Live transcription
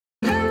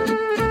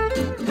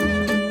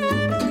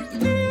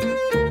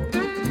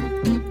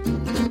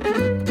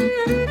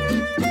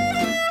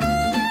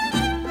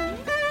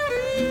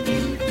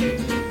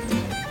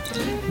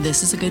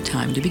This is a good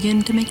time to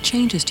begin to make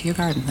changes to your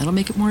garden that'll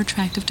make it more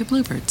attractive to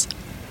bluebirds.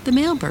 The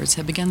male birds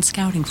have begun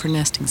scouting for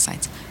nesting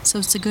sites, so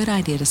it's a good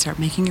idea to start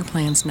making your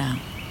plans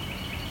now.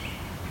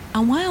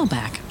 A while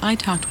back, I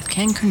talked with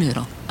Ken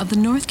Kernoodle of the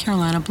North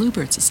Carolina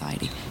Bluebird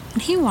Society,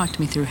 and he walked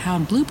me through how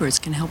bluebirds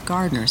can help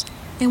gardeners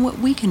and what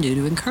we can do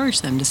to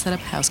encourage them to set up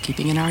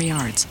housekeeping in our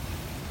yards.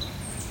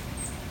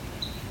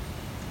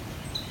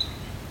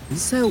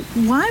 So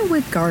why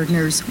would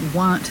gardeners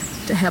want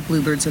to have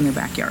bluebirds in their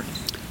backyard?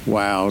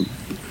 Wow.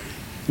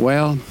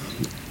 Well,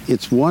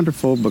 it's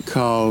wonderful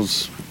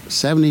because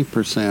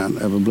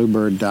 70% of a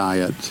bluebird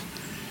diet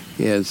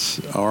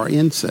are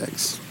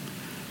insects.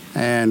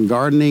 And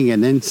gardening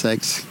and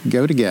insects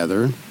go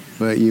together,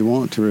 but you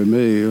want to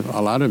remove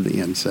a lot of the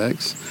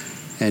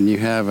insects, and you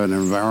have an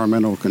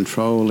environmental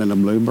control in a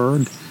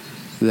bluebird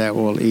that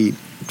will eat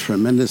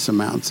tremendous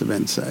amounts of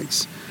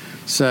insects.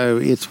 So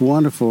it's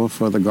wonderful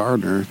for the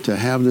gardener to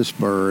have this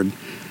bird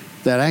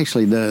that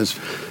actually does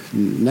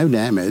no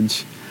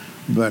damage,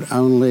 but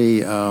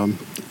only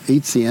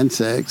eats the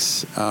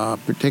insects,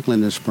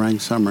 particularly in the spring,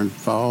 summer, and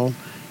fall,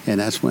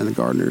 and that's when the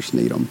gardeners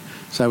need them.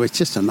 So it's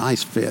just a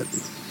nice fit.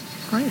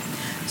 Great.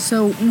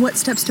 So what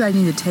steps do I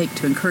need to take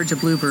to encourage a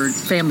bluebird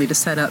family to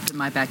set up in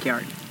my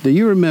backyard? Do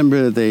you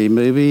remember the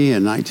movie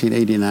in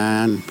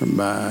 1989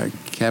 by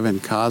Kevin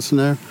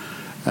Costner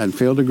and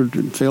Field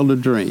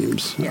of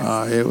Dreams?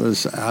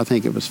 Yes. I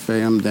think it was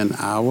filmed in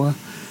Iowa,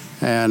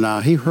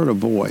 and he heard a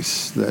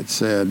voice that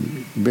said,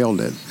 "Build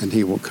it, and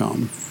he will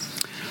come."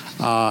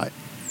 I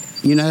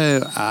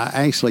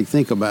actually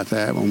think about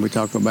that when we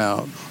talk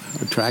about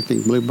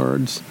attracting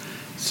bluebirds.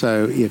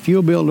 So if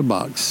you'll build a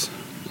box,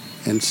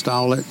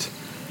 install it,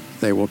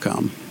 they will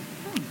come.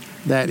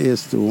 That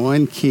is the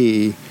one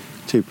key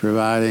to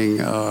providing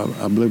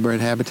a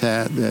bluebird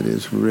habitat that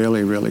is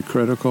really, really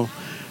critical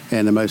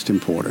and the most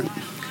important.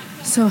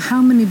 So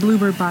how many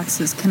bluebird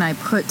boxes can I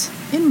put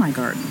in my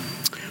garden?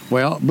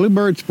 Well,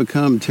 bluebirds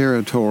become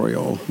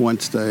territorial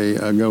once they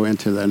go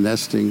into their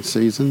nesting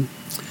season.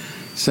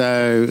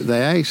 So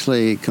they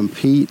actually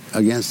compete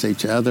against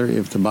each other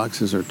if the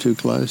boxes are too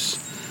close.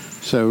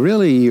 So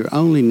really, you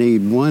only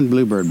need one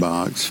bluebird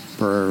box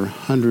per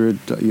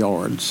 100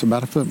 yards,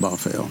 about a football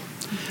field.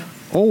 Okay.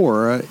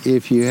 Or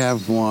if you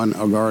have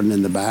a garden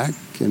in the back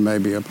and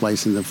maybe a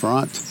place in the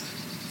front,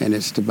 and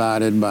it's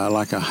divided by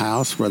like a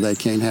house where they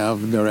can't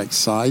have direct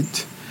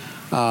sight,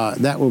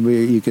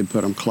 you could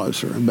put them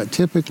closer. But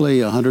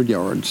typically 100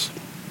 yards.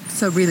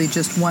 So really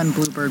just one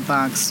bluebird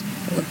box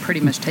would pretty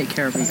much take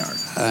care of the yard.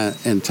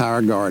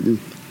 Entire garden.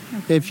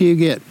 Okay. If you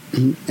get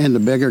in the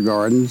bigger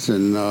gardens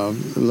and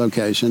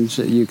locations,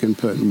 you can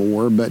put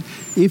more. But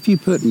if you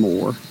put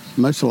more,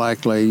 most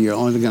likely you're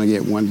only going to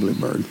get one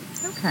bluebird.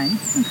 Okay.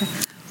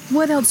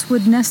 What else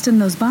would nest in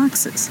those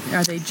boxes?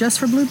 Are they just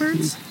for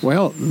bluebirds?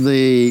 Well,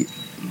 the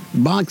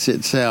box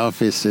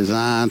itself is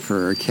designed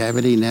for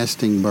cavity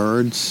nesting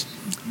birds,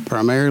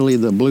 primarily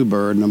the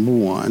bluebird, number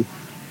one.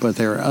 But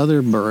there are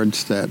other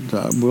birds that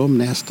will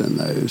nest in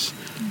those.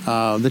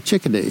 The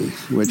chickadee,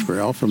 which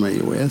we're all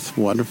familiar with,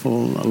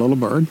 wonderful little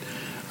bird,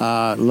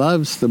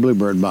 loves the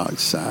bluebird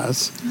box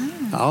size.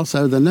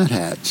 Also the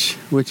nuthatch,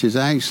 which is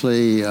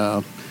actually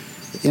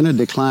in a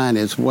decline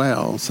as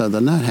well. So the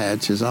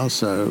nuthatch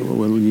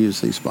will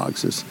use these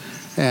boxes.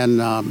 And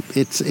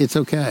it's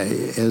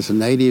okay. As a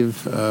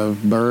native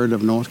bird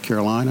of North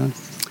Carolina,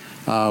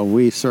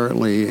 we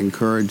certainly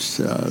encourage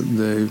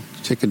the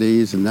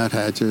chickadees and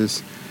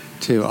nuthatches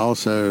to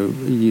also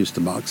use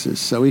the boxes.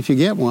 So if you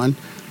get one,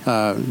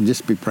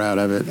 just be proud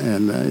of it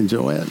and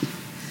enjoy it.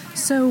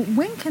 So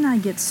when can I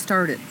get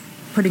started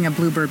putting a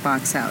bluebird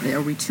box out?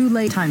 Are we too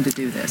late time to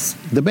do this?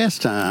 The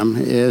best time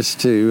is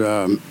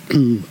to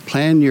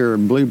plan your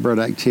bluebird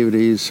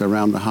activities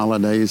around the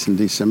holidays in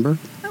December.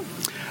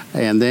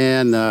 And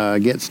then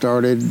get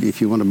started. If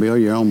you want to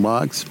build your own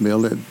box,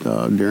 build it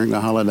during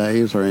the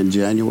holidays or in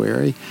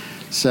January.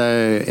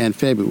 And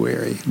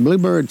February.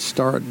 Bluebirds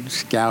start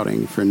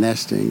scouting for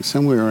nesting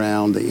somewhere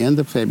around the end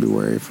of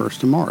February,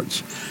 1st of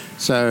March.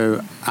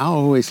 So I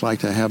always like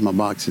to have my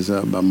boxes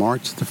up by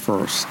March the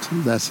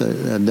 1st. That's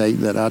a date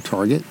that I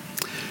target.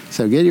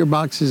 So get your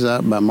boxes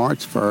up by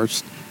March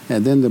 1st,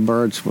 and then the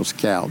birds will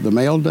scout. The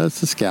male does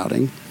the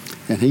scouting,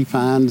 and he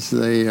finds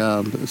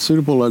the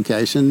suitable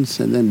locations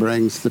and then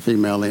brings the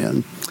female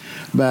in.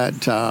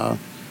 But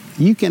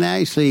you can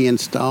actually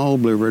install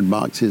bluebird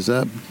boxes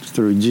up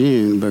through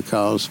June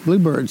because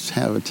bluebirds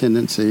have a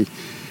tendency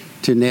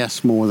to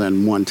nest more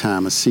than one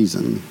time a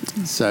season.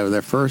 So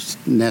their first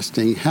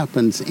nesting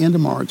happens end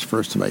of March,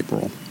 1st of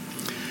April.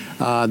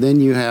 Then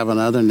you have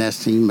another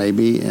nesting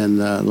maybe in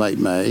late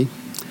May,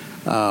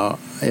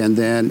 and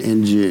then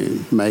in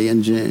June, May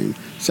and June.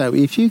 So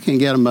if you can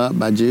get them up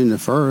by June the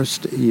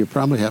 1st, you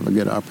probably have a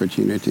good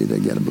opportunity to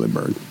get a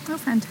bluebird. Oh,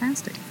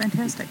 fantastic.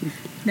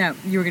 Now,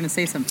 you were going to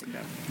say something,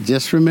 though.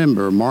 Just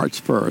remember,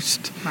 March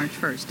 1st. March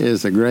 1st.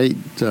 Is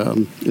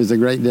a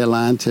great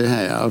deadline to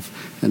have,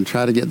 and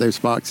try to get those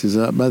boxes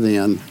up by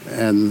then,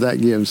 and that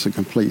gives a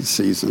complete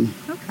season.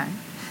 Okay.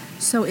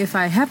 So if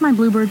I have my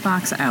bluebird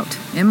box out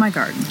in my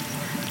garden,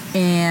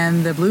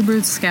 and the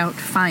Bluebird Scout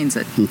finds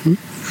it. Mm-hmm.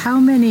 How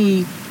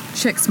many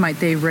chicks might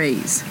they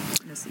raise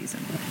in a season?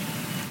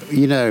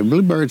 You know,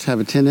 bluebirds have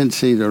a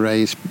tendency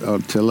to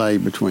to lay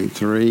between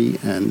 3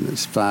 and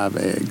 5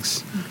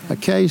 eggs. Okay.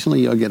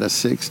 Occasionally you'll get a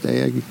 6th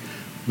egg,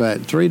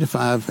 but 3 to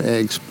 5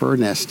 eggs per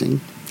nesting.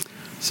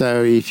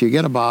 So if you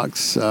get a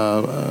box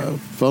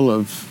full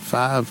of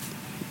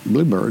 5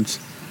 bluebirds,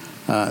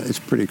 it's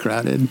pretty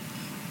crowded.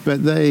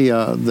 But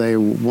they're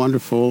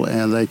wonderful,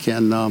 and they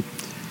can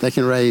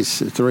raise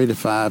 3 to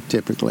 5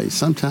 typically,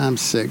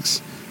 sometimes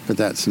 6, but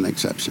that's an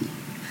exception.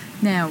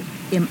 Now,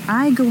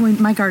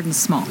 my garden's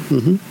small.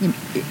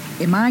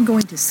 Mm-hmm. Am I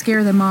going to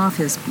scare them off?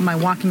 Am I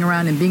walking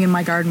around and being in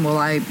my garden? Will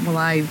I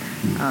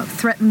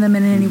threaten them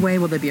in any way?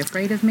 Will they be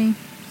afraid of me?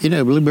 You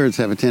know, bluebirds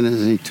have a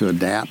tendency to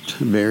adapt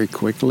very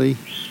quickly,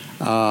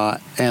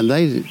 and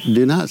they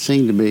do not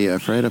seem to be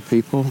afraid of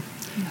people.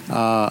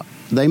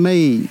 They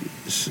may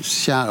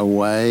shy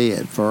away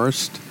at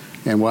first,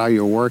 and while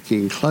you're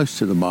working close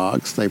to the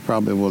box, they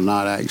probably will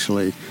not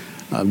actually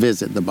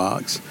visit the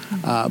box.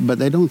 But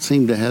they don't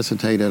seem to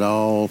hesitate at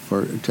all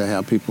to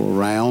have people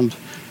around.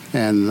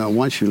 And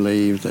once you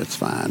leave, that's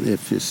fine.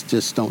 If you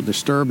just don't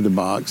disturb the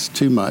box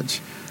too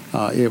much,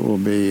 it will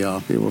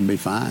be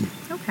fine.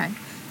 Okay.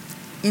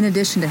 In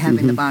addition to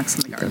having the box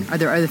in the garden, are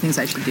there other things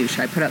I should do? Should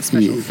I put out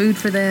special food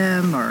for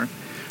them, or?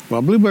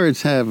 Well,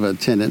 bluebirds have a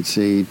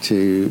tendency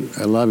to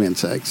love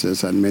insects,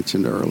 as I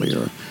mentioned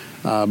earlier.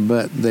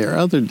 But their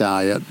other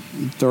diet,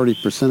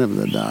 30% of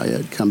the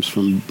diet, comes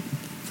from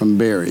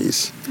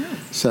berries.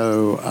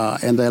 So,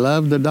 and they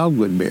love the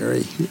dogwood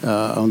berry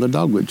on the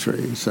dogwood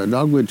tree. So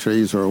dogwood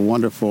trees are a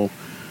wonderful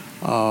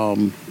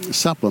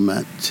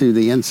supplement to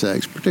the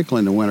insects,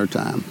 particularly in the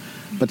wintertime.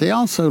 But they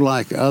also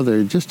like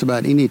just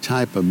about any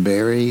type of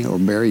berry or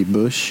berry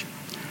bush.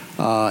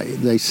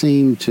 They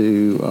seem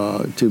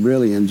to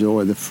really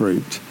enjoy the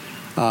fruit.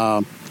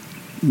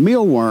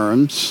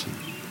 Mealworms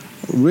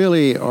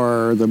really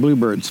are the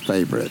bluebird's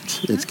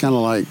favorite. It's kind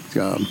of like,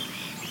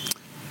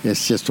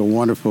 it's just a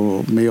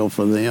wonderful meal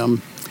for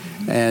them.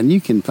 And you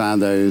can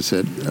find those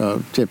at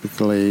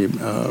typically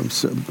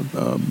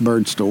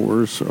bird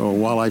stores or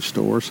wildlife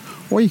stores,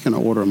 or you can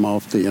order them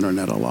off the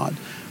internet a lot.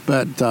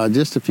 But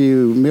just a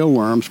few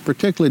mealworms,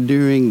 particularly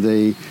during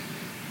the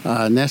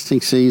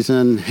nesting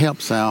season,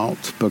 helps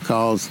out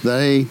because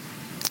they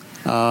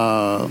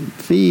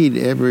feed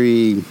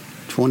every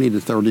 20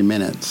 to 30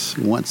 minutes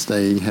once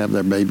they have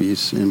their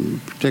babies, in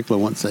particular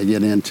once they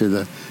get into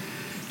the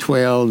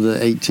 12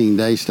 to 18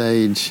 day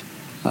stage.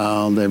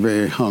 They're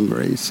very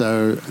hungry.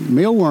 So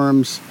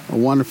mealworms are a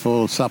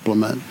wonderful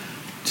supplement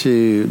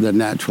to the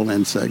natural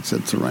insects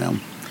that's around.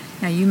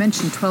 Now, you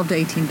mentioned 12 to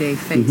 18 day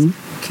phase.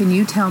 Mm-hmm. Can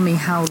you tell me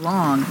how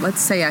long?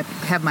 Let's say I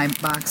have my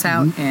box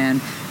out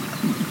and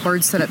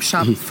birds set up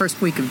shop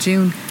first week of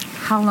June.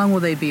 How long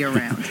will they be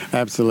around?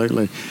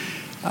 Absolutely.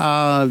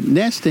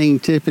 Nesting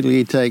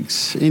typically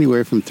takes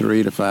anywhere from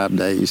 3 to 5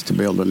 days to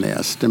build a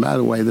nest. And by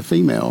the way, the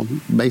female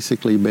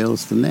basically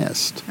builds the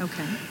nest.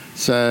 Okay.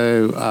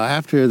 So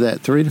after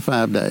that 3 to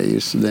 5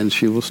 days, then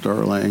she will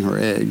start laying her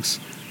eggs.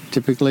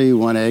 Typically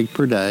 1 egg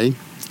per day,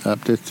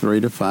 up to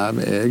 3 to 5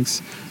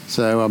 eggs.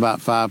 So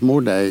about 5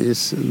 more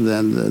days,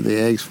 then the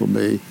eggs will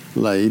be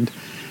laid.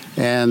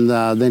 And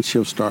then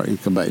she'll start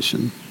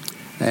incubation.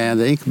 And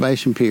the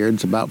incubation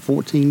period's about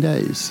 14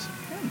 days.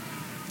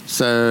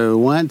 So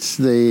once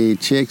the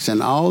chicks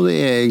and all the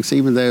eggs,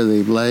 even though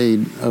they've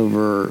laid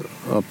over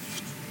a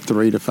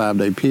 3 to 5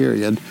 day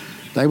period,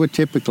 they would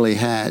typically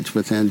hatch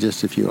within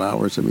just a few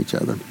hours of each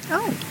other.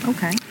 Oh,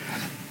 okay.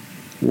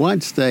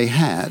 Once they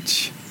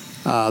hatch,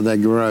 they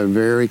grow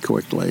very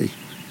quickly,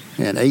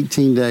 and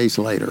 18 days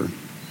later,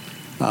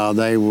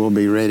 they will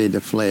be ready to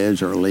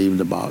fledge or leave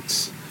the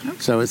box. Okay.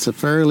 So it's a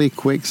fairly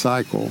quick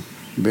cycle.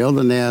 Build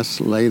the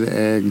nest, lay the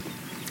egg,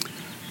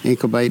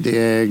 incubate the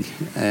egg,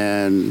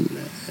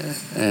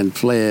 and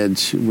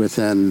fledge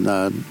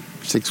within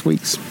 6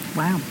 weeks.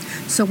 Wow.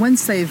 So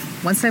once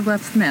they've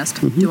left the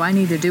nest, do I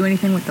need to do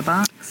anything with the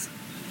box?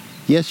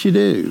 Yes, you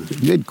do.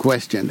 Good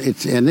question.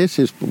 And this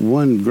is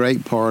one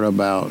great part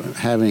about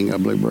having a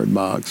bluebird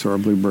box or a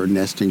bluebird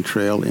nesting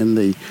trail in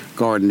the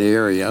garden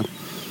area.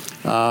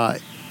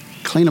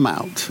 Clean them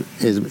out.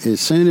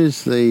 As soon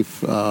as the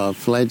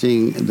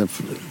fledging,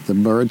 the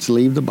birds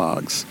leave the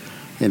box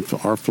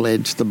or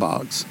fledge the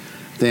box,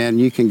 then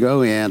you can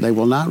go in. They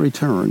will not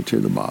return to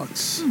the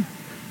box.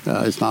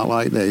 It's not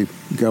like they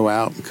go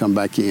out and come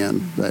back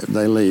in.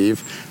 They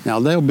leave. Now,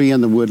 they'll be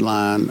in the wood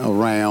line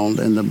around,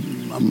 and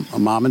the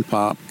mom and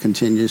pop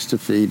continues to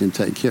feed and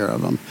take care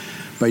of them.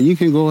 But you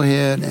can go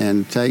ahead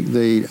and take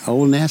the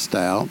old nest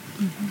out,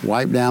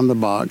 wipe down the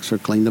box or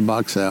clean the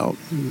box out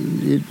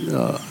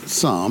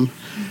some,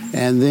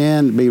 and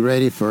then be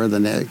ready for the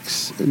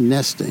next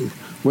nesting,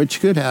 which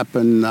could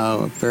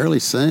happen fairly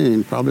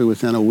soon, probably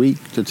within a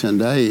week to 10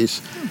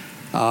 days.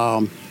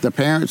 The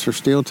parents are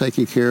still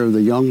taking care of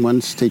the young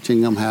ones,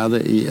 teaching them how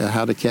to eat,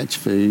 how to catch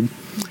food,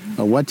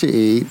 what to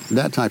eat,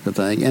 that type of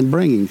thing, and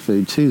bringing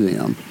food to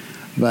them.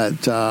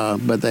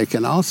 But they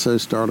can also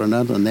start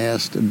another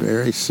nest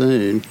very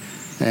soon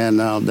and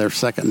their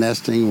second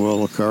nesting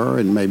will occur,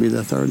 and maybe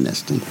the third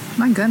nesting.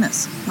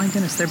 My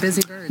goodness, they're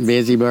busy birds.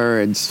 Busy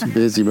birds,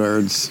 busy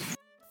birds.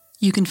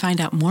 You can find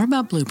out more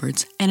about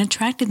bluebirds and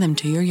attracting them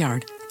to your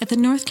yard at the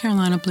North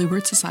Carolina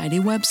Bluebird Society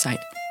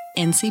website,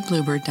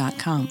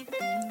 ncbluebird.com.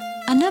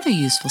 Another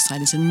useful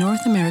site is the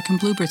North American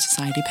Bluebird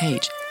Society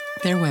page.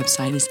 Their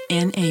website is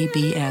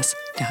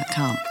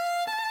nabs.com.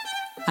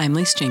 I'm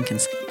Lise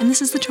Jenkins, and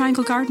this is the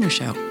Triangle Gardener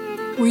Show.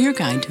 We're your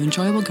guide to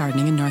enjoyable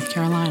gardening in North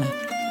Carolina.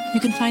 You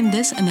can find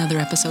this and other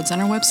episodes on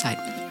our website,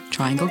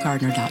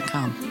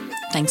 trianglegardener.com.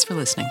 Thanks for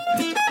listening.